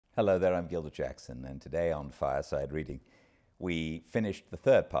Hello there, I'm Gildart Jackson, and today on Fireside Reading we finished the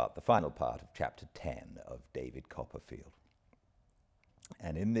third part, the final part of chapter 10 of David Copperfield.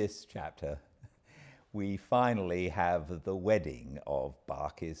 And in this chapter we finally have the wedding of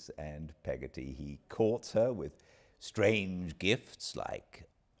Barkis and Peggotty. He courts her with strange gifts like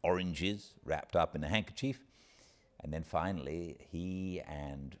oranges wrapped up in a handkerchief, and then finally he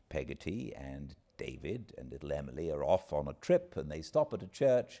and Peggotty and David and little Emily are off on a trip, and they stop at a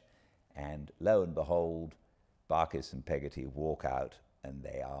church, and lo and behold, Barkis and Peggotty walk out and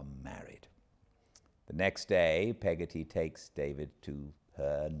they are married. The next day, Peggotty takes David to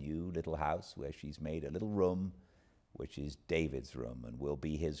her new little house where she's made a little room, which is David's room and will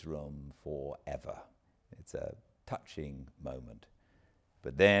be his room forever. It's a touching moment.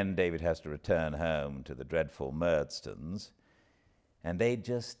 But then David has to return home to the dreadful Murdstones, and they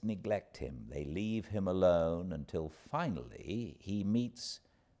just neglect him. They leave him alone until finally he meets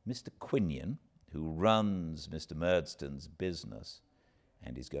Mr. Quinion, who runs Mr. Murdstone's business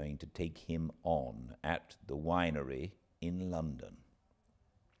and is going to take him on at the winery in London.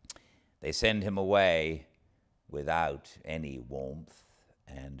 They send him away without any warmth,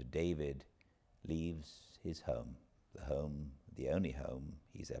 and David leaves his home, the only home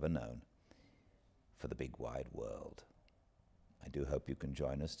he's ever known, for the big wide world. I do hope you can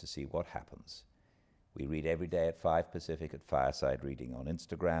join us to see what happens. We read every day at 5 Pacific at Fireside Reading on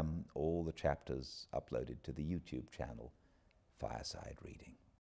Instagram, all the chapters uploaded to the YouTube channel, Fireside Reading.